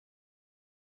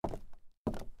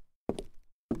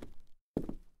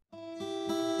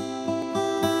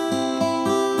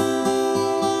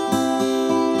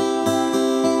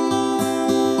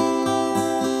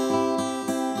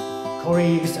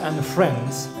and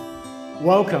friends,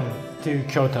 welcome to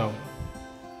Kyoto.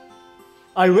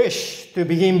 I wish to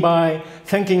begin by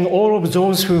thanking all of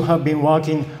those who have been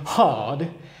working hard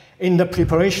in the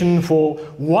preparation for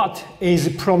what is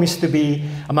promised to be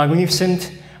a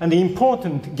magnificent and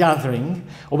important gathering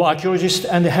of archaeologists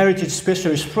and heritage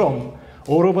specialists from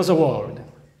all over the world.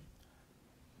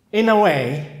 In a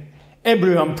way,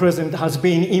 everyone present has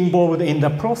been involved in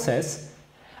the process,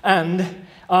 and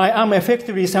I am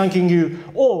effectively thanking you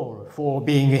all for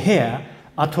being here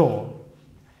at all.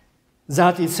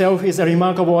 That itself is a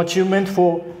remarkable achievement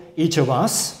for each of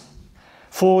us,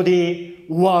 for the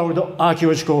World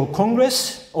Archaeological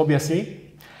Congress,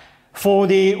 obviously, for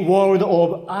the world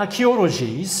of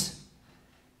archaeologies,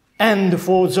 and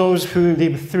for those who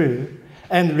live through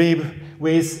and live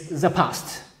with the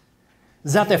past.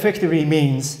 That effectively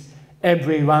means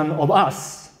every one of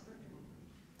us.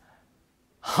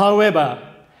 However,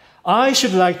 I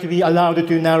should like to be allowed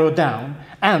to narrow down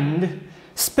and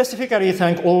specifically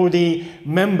thank all the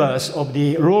members of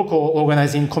the local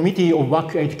organizing committee of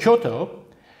WAC-8 Kyoto,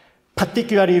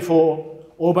 particularly for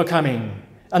overcoming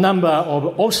a number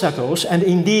of obstacles and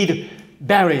indeed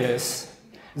barriers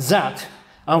that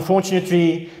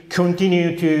unfortunately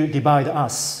continue to divide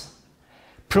us,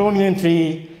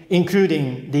 prominently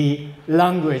including the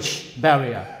language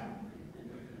barrier.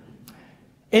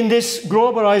 In this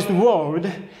globalized world,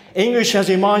 English has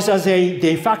emerged as a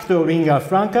de facto lingua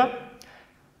franca,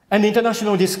 and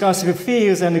international discursive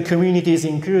fields and communities,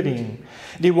 including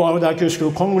the World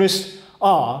Archaeological Congress,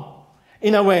 are,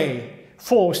 in a way,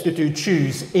 forced to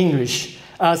choose English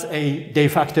as a de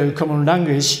facto common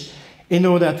language in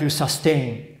order to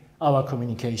sustain our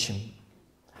communication.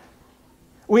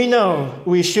 We know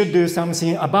we should do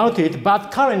something about it,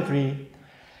 but currently,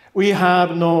 we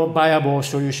have no viable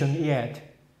solution yet,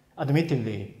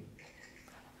 admittedly.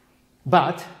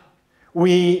 But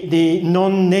we, the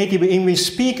non-native English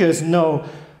speakers, know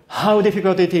how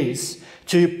difficult it is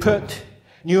to put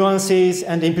nuances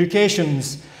and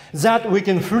implications that we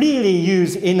can freely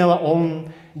use in our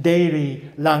own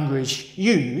daily language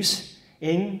use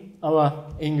in our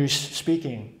English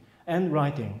speaking and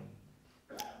writing.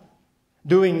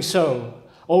 Doing so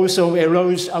also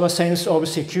erodes our sense of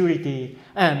security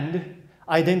and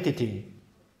identity.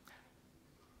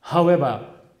 However,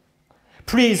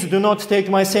 please do not take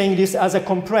my saying this as a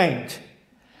complaint.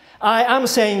 I am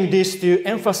saying this to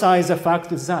emphasize the fact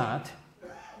that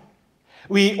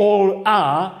we all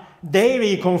are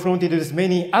daily confronted with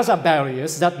many other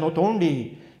barriers that not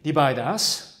only divide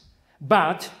us,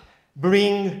 but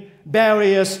bring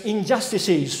various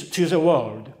injustices to the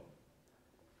world.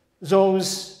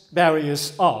 Those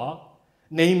barriers are,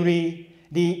 namely,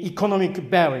 the economic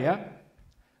barrier,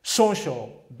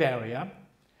 social barrier,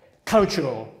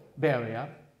 cultural barrier,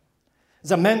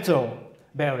 the mental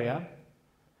barrier,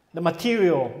 the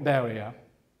material barrier,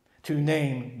 to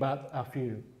name but a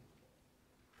few.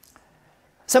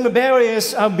 Some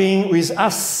barriers have been with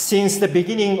us since the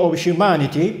beginning of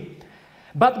humanity,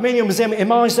 but many of them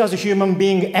emerged as a human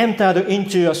being entered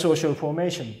into a social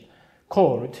formation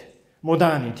called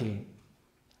modernity.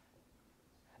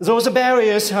 Those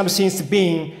barriers have since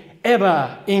been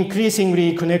ever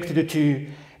increasingly connected to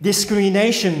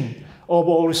discrimination of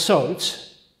all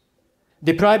sorts,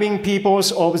 depriving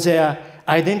peoples of their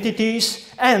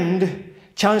identities and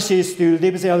chances to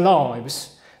live their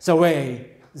lives the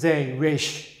way they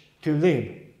wish to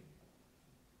live.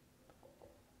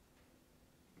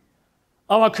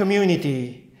 Our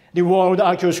community, the World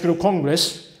Archaeological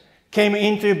Congress, came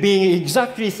into being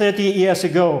exactly 30 years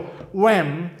ago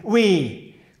when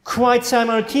we, quite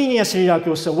simultaneously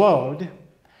across the world,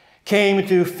 came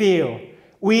to feel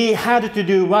we had to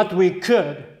do what we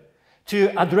could to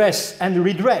address and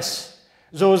redress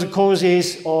those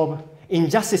causes of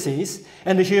injustices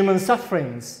and human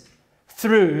sufferings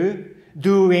through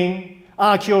doing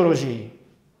archaeology.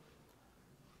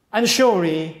 And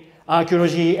surely,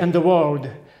 archaeology and the world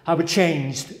have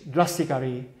changed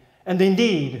drastically and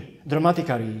indeed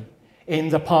dramatically in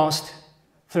the past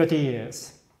 30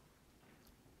 years.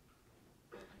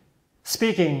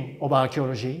 Speaking of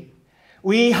archaeology,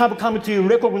 we have come to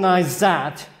recognize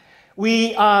that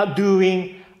we are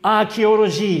doing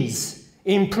archaeologies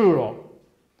in plural,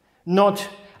 not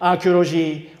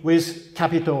archaeology with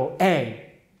capital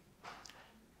A.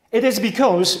 It is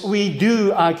because we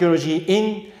do archaeology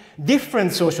in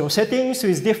different social settings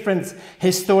with different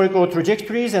historical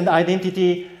trajectories and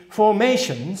identity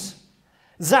formations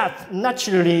that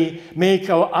naturally make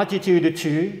our attitude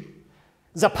to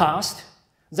the past,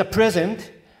 the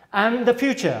present, and the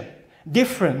future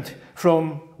different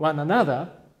from one another,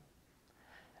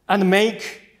 and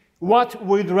make what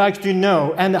we'd like to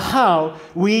know and how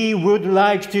we would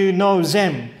like to know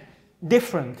them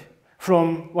different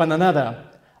from one another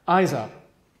either.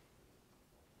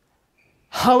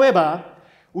 However,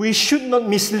 we should not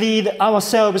mislead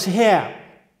ourselves here.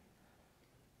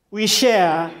 We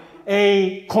share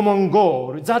a common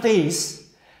goal, that is,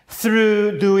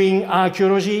 through doing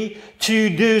archaeology, to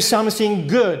do something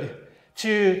good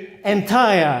to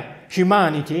entire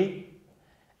humanity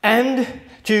and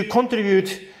to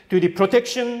contribute to the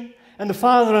protection and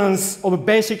furtherance of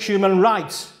basic human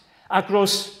rights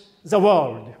across the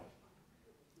world.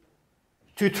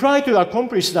 To try to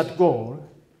accomplish that goal,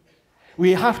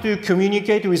 we have to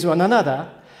communicate with one another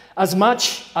as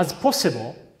much as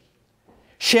possible,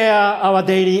 share our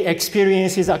daily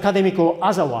experiences, academic or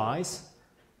otherwise,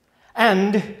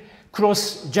 and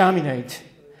cross-germinate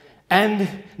and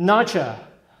nurture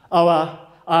our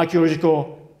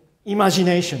archaeological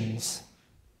imaginations.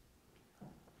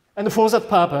 And for that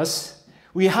purpose,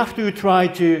 we have to try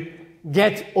to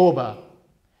get over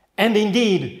and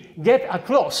indeed get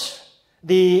across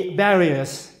the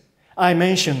barriers I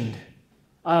mentioned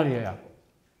earlier.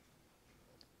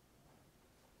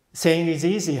 Saying is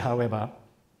easy, however.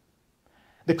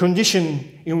 The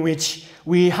condition in which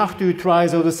we have to try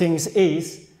those things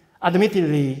is,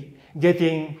 admittedly,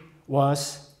 getting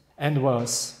worse and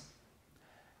worse.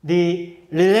 The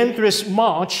relentless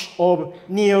march of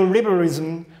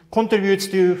neoliberalism contributes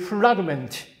to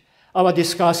fragment our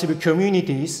discursive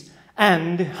communities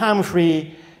and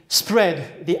harmfully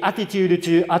spread the attitude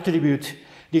to attribute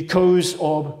the cause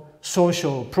of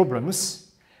social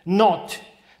problems, not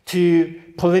to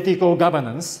political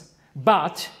governance,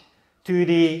 but to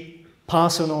the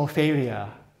personal failure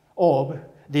of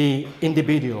the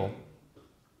individual.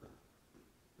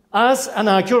 As an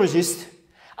archaeologist,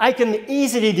 I can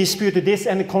easily dispute this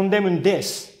and condemn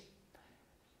this.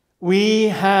 We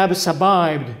have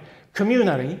survived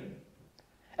communally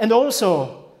and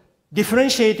also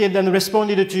differentiated and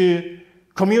responded to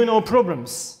communal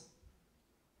problems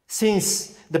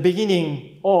since the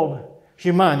beginning of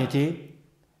humanity.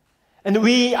 And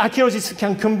we archaeologists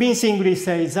can convincingly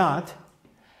say that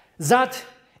that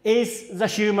is the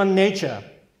human nature.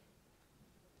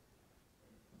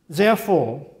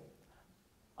 Therefore,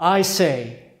 I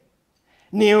say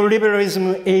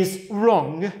neoliberalism is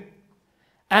wrong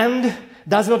and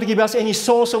does not give us any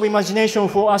source of imagination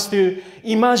for us to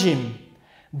imagine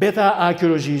better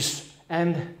archaeologies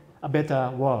and a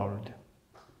better world.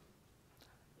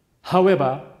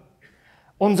 However,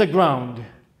 on the ground,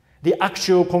 the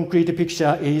actual concrete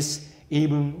picture is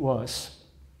even worse.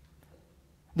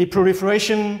 The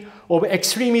proliferation of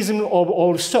extremism of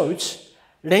all sorts,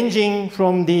 ranging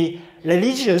from the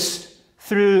religious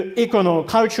through economic,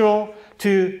 cultural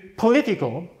to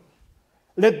political,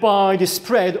 led by the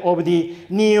spread of the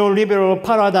neoliberal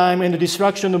paradigm and the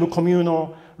destruction of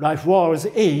communal life worlds,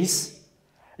 is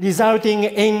resulting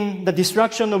in the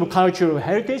destruction of cultural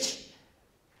heritage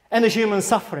and human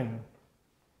suffering,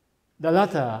 the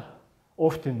latter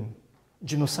often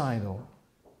genocidal.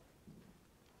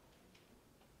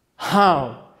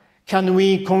 How can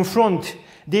we confront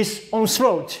this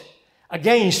onslaught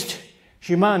against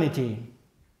humanity?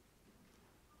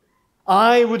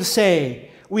 I would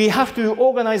say we have to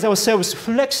organize ourselves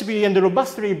flexibly and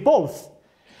robustly both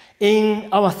in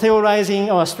our theorizing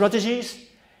our strategies,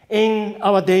 in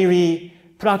our daily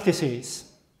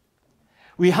practices.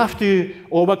 We have to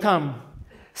overcome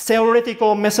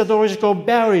theoretical methodological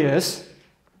barriers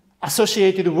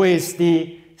associated with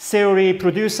the theory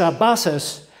producer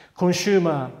versus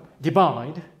consumer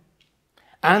divide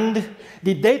and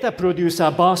the data producer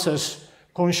versus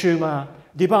consumer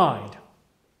divide.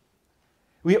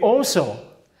 We also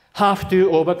have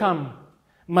to overcome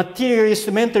materialist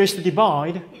mentalist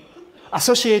divide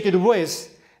associated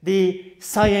with the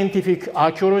scientific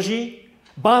archaeology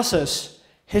versus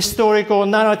historical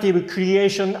narrative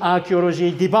creation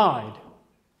archaeology divide.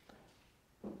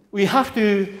 We have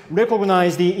to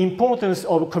recognize the importance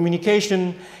of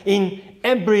communication in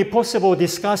every possible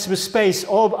discursive space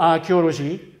of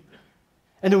archaeology,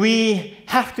 and we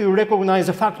have to recognize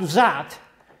the fact that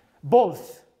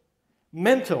both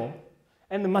mental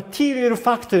and material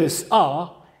factors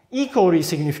are equally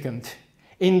significant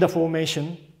in the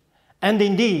formation and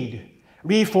indeed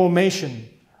reformation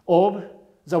of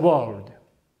the world.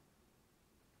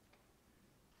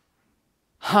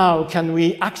 How can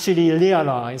we actually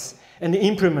realize and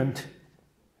implement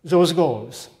those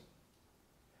goals?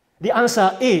 The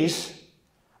answer is,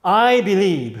 I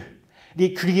believe, the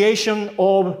creation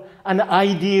of an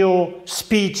ideal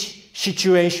speech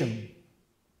situation.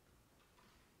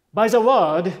 By the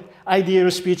word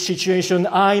ideal speech situation,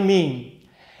 I mean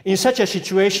In such a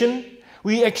situation,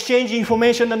 we exchange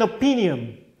information and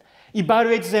opinion,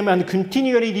 evaluate them, and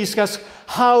continually discuss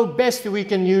how best we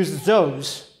can use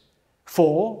those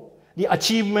for the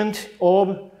achievement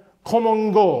of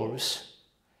common goals,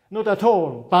 not at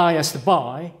all biased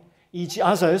by each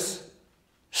other's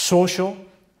social,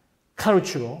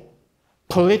 cultural,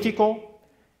 political,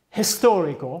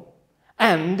 historical,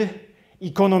 and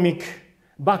economic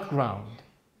background.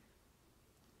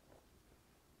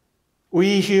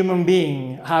 We human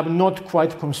beings have not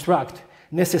quite constructed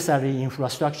necessary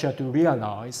infrastructure to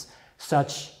realize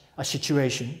such a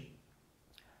situation.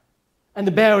 And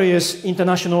the various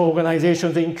international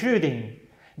organizations, including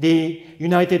the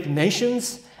United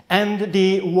Nations and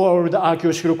the World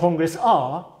Archaeological Congress,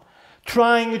 are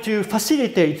trying to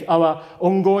facilitate our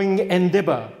ongoing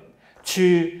endeavor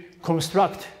to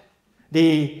construct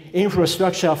the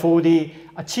infrastructure for the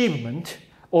achievement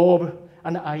of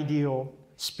an ideal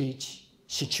speech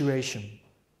situation.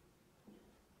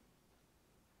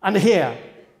 And here,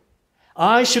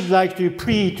 I should like to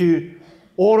plead to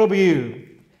all of you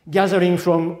gathering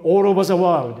from all over the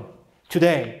world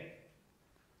today.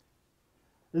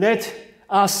 Let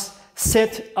us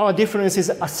set our differences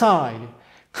aside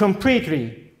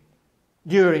completely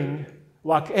during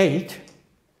WAC-8.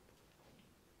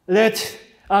 Let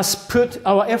us put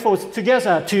our efforts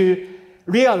together to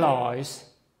realize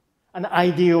an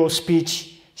ideal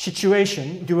speech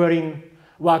situation during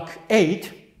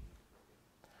WAC-8,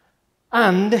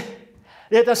 and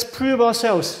let us prove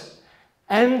ourselves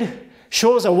and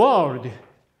show the world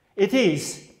it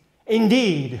is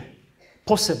indeed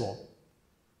possible.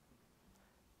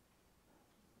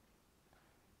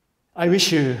 I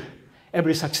wish you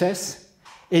every success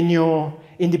in your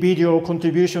individual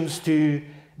contributions to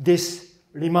this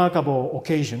remarkable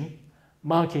occasion,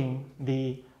 marking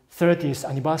the 30th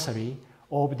anniversary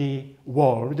of the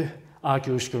World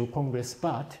Archaeological Congress.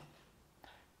 But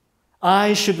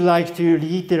I should like to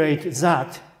reiterate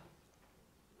that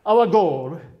our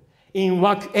goal in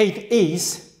WAC-8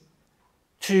 is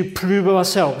to prove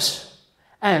ourselves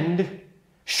and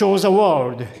show the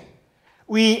world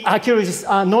we archaeologists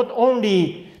are not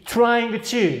only trying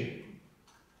to,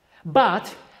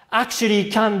 but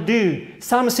actually can do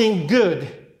something good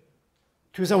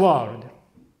to the world.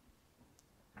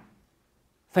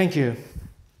 Thank you.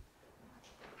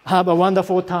 Have a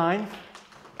wonderful time.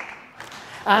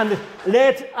 And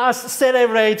let us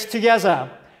celebrate together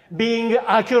being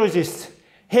archaeologists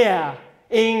here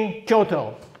in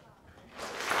Kyoto.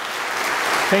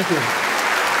 Thank you.